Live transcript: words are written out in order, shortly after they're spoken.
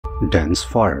Dense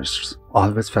forests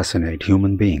always fascinate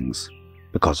human beings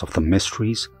because of the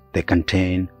mysteries they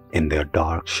contain in their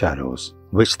dark shadows,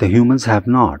 which the humans have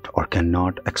not or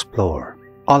cannot explore.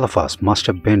 All of us must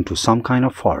have been to some kind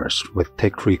of forest with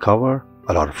thick tree cover,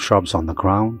 a lot of shrubs on the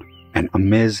ground, and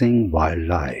amazing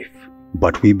wildlife.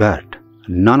 But we bet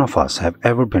none of us have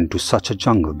ever been to such a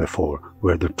jungle before,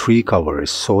 where the tree cover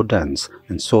is so dense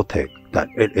and so thick that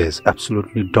it is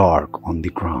absolutely dark on the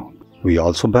ground. We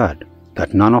also bet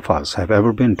that none of us have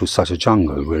ever been to such a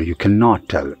jungle where you cannot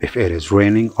tell if it is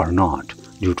raining or not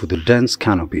due to the dense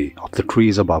canopy of the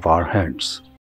trees above our heads.